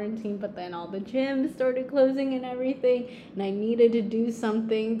before quarantine, but then all the gyms started closing and everything, and I needed to do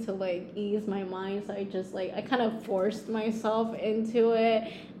something to like ease my mind, so I just like, I kind of forced myself into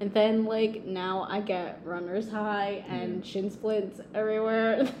it, and then like now I get runner's high and shin splints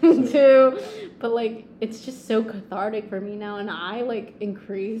everywhere too, but like it's just so cathartic for me now, and I like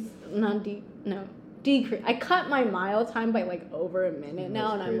decrease. I cut my mile time by like over a minute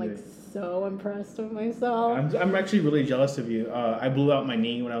now, and I'm like so impressed with myself. I'm actually really jealous of you. I blew out my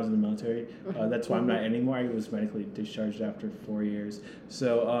knee when I was in the military. That's why I'm not anymore. I was medically discharged after 4 years.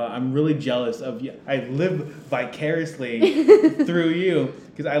 So I'm really jealous of you. I live vicariously through you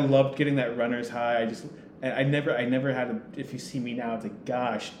because I loved getting that runner's high. I never had a, if you see me now, it's like,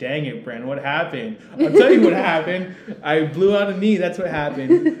 gosh, dang it, Brandon, what happened? I'll tell you what happened. I blew out a knee, that's what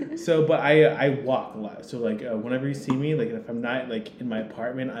happened. So, but I walk a lot. So, like, whenever you see me, like, if I'm not, like, in my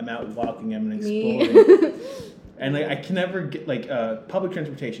apartment, I'm out walking, I'm exploring. And, like, I can never get, like, public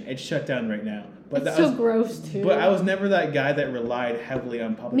transportation. It's shut down right now. But it's so gross, too. But I was never that guy that relied heavily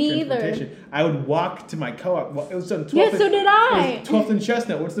on public transportation. Either. I would walk to my co-op. Well, it was on 12th. Yeah, so did I. It was 12th and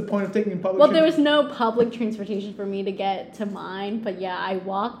Chestnut. What's the point of taking public Well, there was no public transportation for me to get to mine. But, yeah, I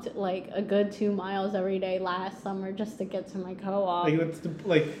walked, like, a good 2 miles every day last summer just to get to my co-op.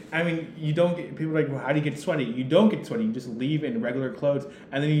 I mean, you don't get... People are like, well, how do you get sweaty? You don't get sweaty. You just leave in regular clothes,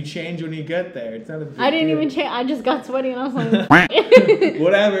 and then you change when you get there. It's not a big I didn't deal. even change. I just got sweaty, and I was like...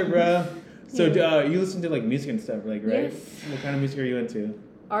 Whatever, bro. So you listen to like music and stuff, like, right? Yes. What kind of music are you into?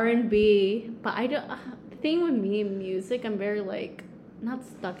 R&B, but I don't. The thing with me in music, I'm very like not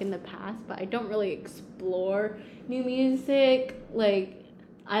stuck in the past, but I don't really explore new music. Like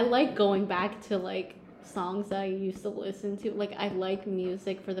I like going back to like songs that I used to listen to. Like I like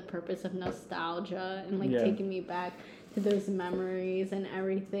music for the purpose of nostalgia and like taking me back to those memories and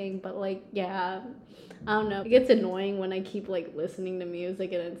everything. But like, yeah. I don't know. It gets annoying when I keep like listening to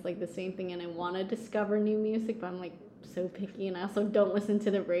music and it's like the same thing and I want to discover new music, but I'm like so picky, and I also don't listen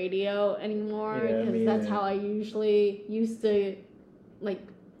to the radio anymore because that's how I usually used to like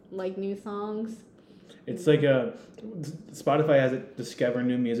new songs. It's like Spotify has a discover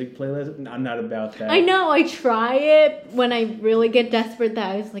new music playlist. I'm not about that. I know. I try it when I really get desperate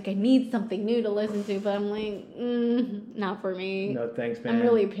that I was like, I need something new to listen to, but I'm like, not for me. No, thanks, man. I'm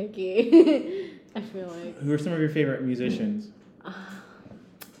really picky. I feel like. Who are some of your favorite musicians?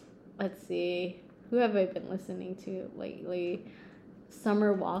 Let's see. Who have I been listening to lately?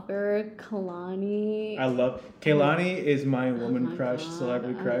 Summer Walker, Kehlani. I love Kehlani is my woman crush,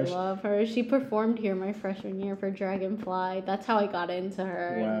 celebrity crush. I love her. She performed here my freshman year for Dragonfly. That's how I got into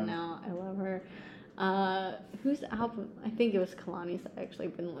her. Wow. And now I love her. Whose album? I think it was Kehlani's that I've actually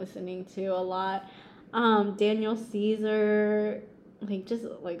been listening to a lot. Daniel Caesar. Like just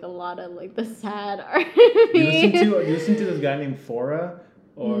like a lot of like the sad R&B. You listen to this guy named Fora?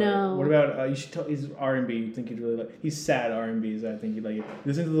 Or no. What about you should tell? He's R&B. You think you'd really like? He's sad R&B. So I think you'd like it.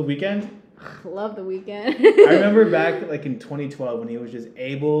 Listen to The Weeknd. Love The Weeknd. I remember back like in 2012 when he was just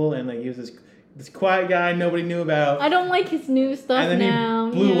able and like he was this quiet guy nobody knew about. I don't like his new stuff now. And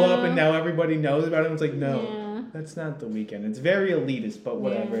then he blew up and now everybody knows about him. It's like that's not The Weeknd. It's very elitist, but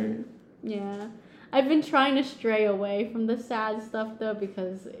whatever. Yeah. I've been trying to stray away from the sad stuff though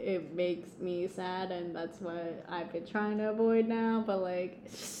because it makes me sad, and that's what I've been trying to avoid now. But like,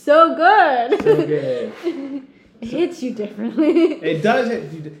 it's so good. So good. It hits you differently. It does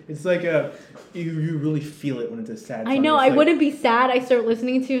hit you. It's like you really feel it when it's a sad song. I know. It's I like, wouldn't be sad. I start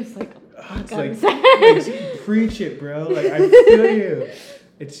listening to it's like, it's I'm like sad. preach it, bro. Like I feel you.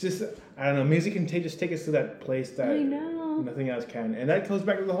 it's just, I don't know, music can just take us to that place that I know. nothing else can. And that goes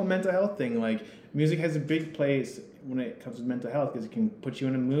back to the whole mental health thing. Like, music has a big place when it comes to mental health because it can put you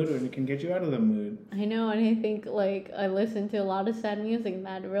in a mood or it can get you out of the mood. I know, and I think like I listened to a lot of sad music and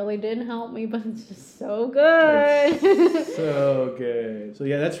that really didn't help me, but it's just so good. It's so good. So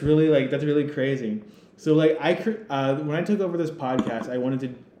yeah, that's really crazy. So like when I took over this podcast, I wanted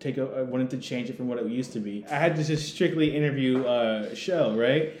to change it from what it used to be. I had to just strictly interview a show,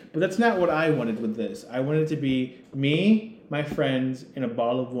 right? But that's not what I wanted with this. I wanted it to be me, my friends, and a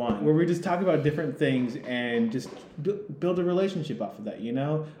bottle of wine, where we just talk about different things and just build a relationship off of that, you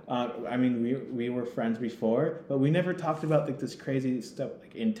know? I mean, we were friends before, but we never talked about like this crazy stuff,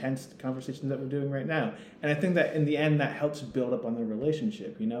 like intense conversations that we're doing right now. And I think that in the end, that helps build up on the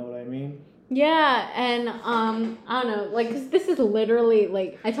relationship, you know what I mean? Yeah, and I don't know, like, 'cause this is literally,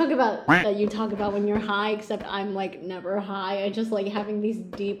 like, I talk about that you talk about when you're high, except I'm, like, never high. I just like having these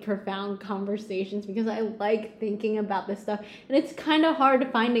deep, profound conversations because I like thinking about this stuff. And it's kind of hard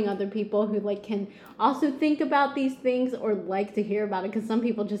finding other people who, like, can also think about these things or like to hear about it, because some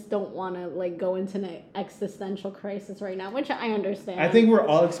people just don't want to, like, go into an existential crisis right now, which I understand. I think we're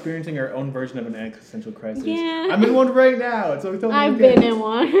all experiencing our own version of an existential crisis. Yeah. I'm in one right now. So I've been in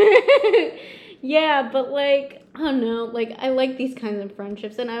one. Yeah, but like, I don't know, like, I like these kinds of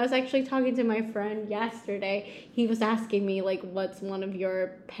friendships. And I was actually talking to my friend yesterday. He was asking me, like, what's one of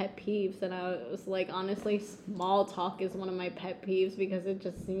your pet peeves? And I was like, honestly, small talk is one of my pet peeves because it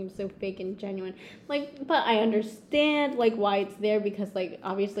just seems so fake and genuine. Like, but I understand, like, why it's there because, like,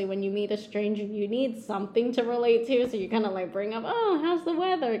 obviously when you meet a stranger, you need something to relate to. So you kind of, like, bring up, oh, how's the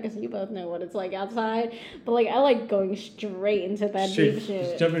weather? Because you both know what it's like outside. But, like, I like going straight into that deep shit.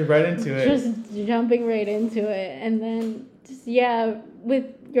 Just jumping right into it. Just jumping right into it. And then just, yeah, with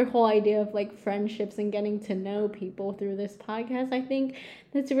your whole idea of like friendships and getting to know people through this podcast, I think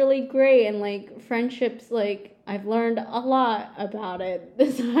that's really great. And like friendships, like I've learned a lot about it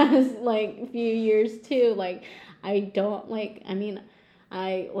this past like few years too. Like I don't like, I mean,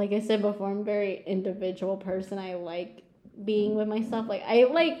 like I said before, I'm a very individual person. I like being with myself. Like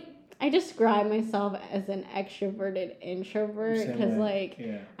I describe myself as an extroverted introvert because, like,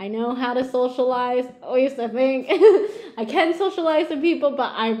 yeah. I know how to socialize. At least I think I can socialize with people,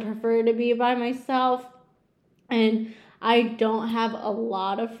 but I prefer to be by myself. And I don't have a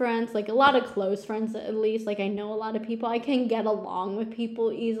lot of friends, like a lot of close friends at least. Like, I know a lot of people. I can get along with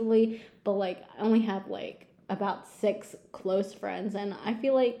people easily, but, like, I only have, like, about 6 close friends. And I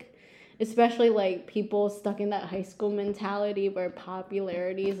feel like, especially like people stuck in that high school mentality where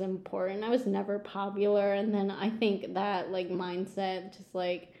popularity is important. I was never popular, and then I think that like mindset, just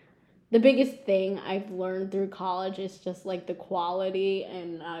like the biggest thing I've learned through college is just like the quality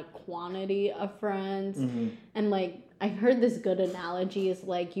and quantity of friends. Mm-hmm. And like I heard this good analogy is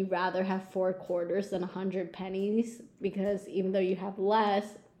like you rather have 4 quarters than 100 pennies, because even though you have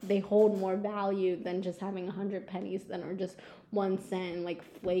less, they hold more value than just having 100 pennies that are just 1 cent, like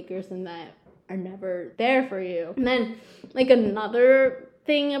flakers, and that are never there for you. And then like another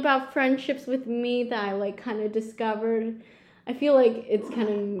thing about friendships with me that I like kind of discovered, I feel like it's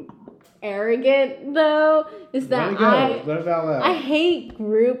kind of arrogant though, is that I hate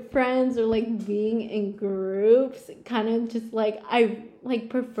group friends or like being in groups. Kind of just like I like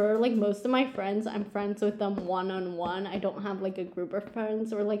prefer like most of my friends, I'm friends with them one-on-one. I don't have like a group of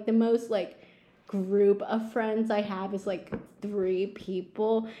friends, or like the most like group of friends I have is like 3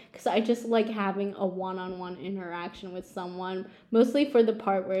 people, because I just like having a one-on-one interaction with someone, mostly for the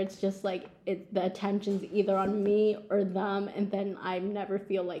part where it's just like the attention's either on me or them, and then I never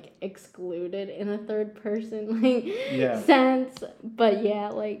feel like excluded in a third person like sense. But yeah,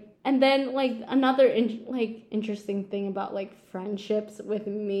 like, and then like another interesting thing about like friendships with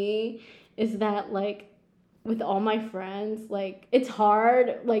me is that like with all my friends, like, it's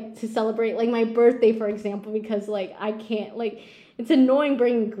hard, like, to celebrate, like, my birthday, for example, because, like, I can't, like, it's annoying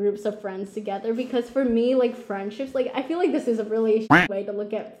bringing groups of friends together, because for me, like, friendships, like, I feel like this is a really way to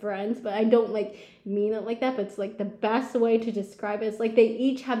look at friends, but I don't, like, mean it like that, but it's, like, the best way to describe it is, like, they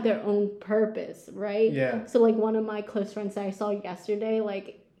each have their own purpose, right? Yeah. So, like, one of my close friends that I saw yesterday,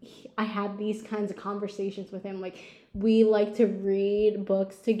 like, I had these kinds of conversations with him, like, we like to read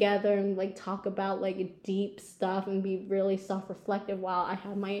books together and like talk about like deep stuff and be really self-reflective, while I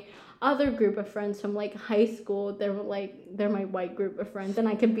have my other group of friends from like high school. They're my white group of friends, and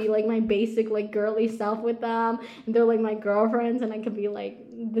I could be like my basic like girly self with them, and they're like my girlfriends, and I could be like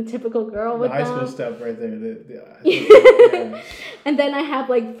the typical girl with them. High school stuff right there. Yeah. And then I have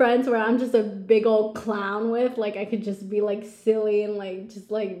like friends where I'm just a big old clown with, like I could just be like silly and like just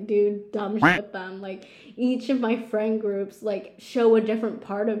like do dumb shit with them. Like each of my friend groups like show a different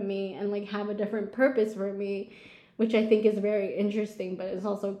part of me and like have a different purpose for me, which I think is very interesting, but it's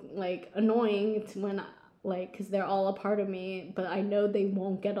also like annoying when like because they're all a part of me, but I know they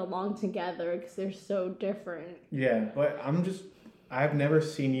won't get along together because they're so different. Yeah, but I've never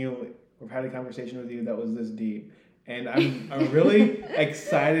seen you or had a conversation with you that was this deep. And I'm really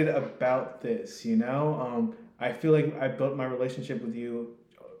excited about this, you know? I feel like I built my relationship with you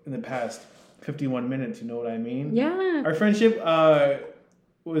in the past 51 minutes, you know what I mean? Yeah. Our friendship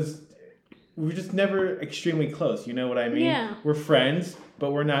we were just never extremely close, you know what I mean? Yeah. We're friends,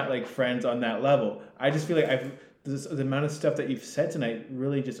 but we're not like friends on that level. I just feel like the amount of stuff that you've said tonight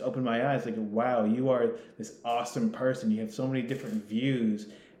really just opened my eyes. Like, wow, you are this awesome person. You have so many different views.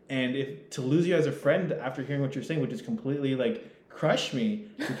 And to lose you as a friend after hearing what you're saying would just completely like crush me,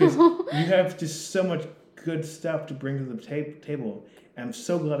 because you have just so much good stuff to bring to the table. And I'm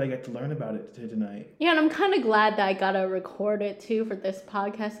so glad I got to learn about it tonight. Yeah, and I'm kind of glad that I got to record it too for this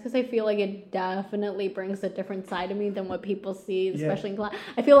podcast, because I feel like it definitely brings a different side of me than what people see, especially in class.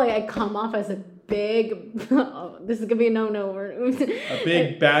 I feel like I come off as a big, this is going to be a no-no. A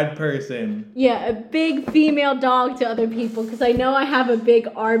big bad person. Yeah, a big female dog to other people, because I know I have a big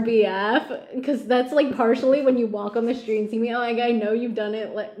RBF, because that's like partially when you walk on the street and see me, like I know you've done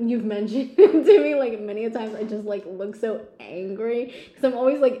it, like you've mentioned it to me like many a times. I just like look so angry because I'm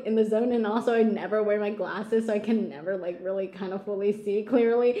always like in the zone, and also I never wear my glasses, so I can never like really kind of fully see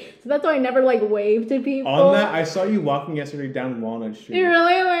clearly, so that's why I never like wave to people. On that, I saw you walking yesterday down Walnut Street. You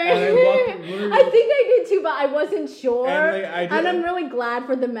really were? And I think I did too, but I wasn't sure. And I'm really glad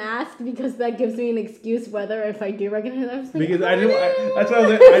for the mask, because that gives me an excuse whether if I do recognize it. I was like, because that's why I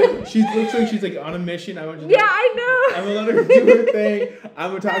was like, she looks like she's like on a mission. I know. I'm gonna let her do her thing.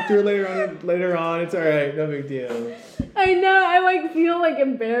 I'm gonna talk to her later on. It's all right, no big deal. I know. I like feel like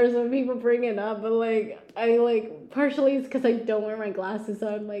embarrassed when people bring it up, but like I like partially it's because I don't wear my glasses,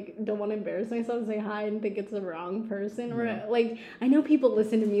 so I'm like don't want to embarrass myself and say hi and think it's the wrong person. Or like I know people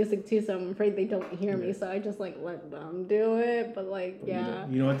listen to music too, so I'm afraid they don't hear me, so I just like let them do it. But like yeah,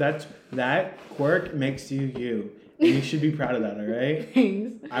 you know what? That quirk makes you you. And you should be proud of that. All right.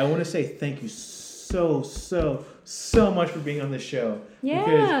 Thanks. I want to say thank you so much for being on this show. Yeah.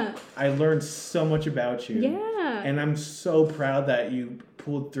 Because I learned so much about you. Yeah. And I'm so proud that you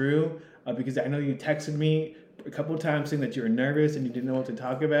pulled through, because I know you texted me a couple of times saying that you were nervous and you didn't know what to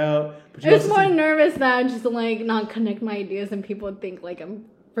talk about. But I was more nervous that I just like not connect my ideas and people would think like I'm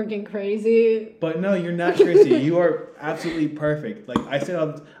freaking crazy. But no, you're not crazy. You are absolutely perfect. Like I say all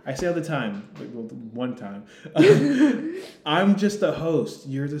the time, well, one time, I'm just the host.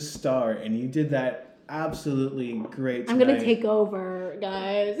 You're the star, and you did that absolutely great tonight. I'm gonna take over,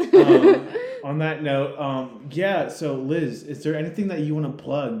 guys. On that note, yeah. So Liz, is there anything that you want to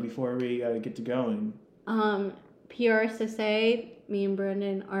plug before we get to going? PRSSA, me and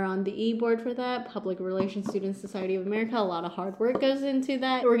Brendan are on the e-board for that. Public Relations Student Society of America. A lot of hard work goes into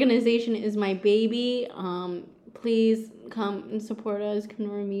that. The organization is my baby. Please come and support us. Come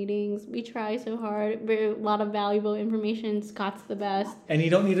to our meetings. We try so hard. A lot of valuable information. Scott's the best. And you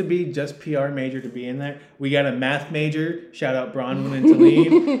don't need to be just PR major to be in there. We got a math major. Shout out Bronwyn and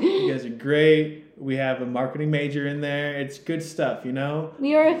Talib. You guys are great. We have a marketing major in there. It's good stuff, you know?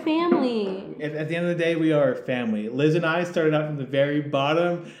 We are a family. At the end of the day, we are a family. Liz and I started out from the very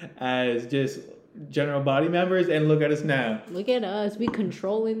bottom as just general body members, and look at us now. Look at us. We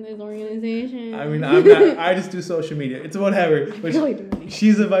controlling this organization. I mean, I'm not, I just do social media. It's whatever. But really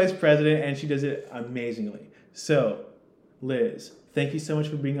she's the vice president, and she does it amazingly. So, Liz, thank you so much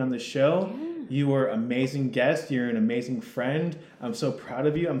for being on the show. Yeah. You were an amazing guest. You're an amazing friend. I'm so proud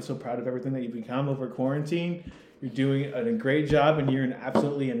of you. I'm so proud of everything that you've become over quarantine. You're doing a great job, and you're an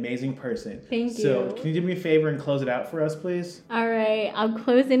absolutely amazing person. Thank you. So can you do me a favor and close it out for us, please? All right. I'm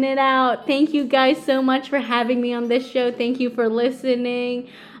closing it out. Thank you guys so much for having me on this show. Thank you for listening.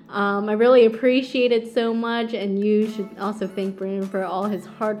 I really appreciate it so much, and you should also thank Brandon for all his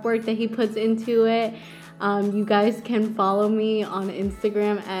hard work that he puts into it. You guys can follow me on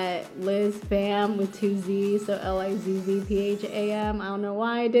Instagram at LizPham with 2 Z's, so LIZZPHAM. I don't know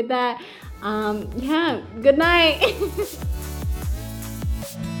why I did that. Yeah, good night.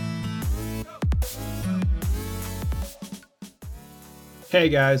 Hey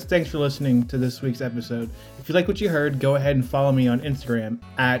guys, thanks for listening to this week's episode. If you like what you heard, go ahead and follow me on Instagram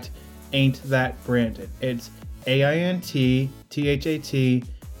at Ain't That Brandon. It's AINTTHATBRANDON.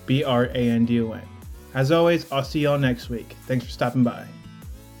 As always, I'll see y'all next week. Thanks for stopping by.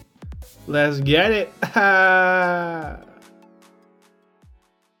 Let's get it.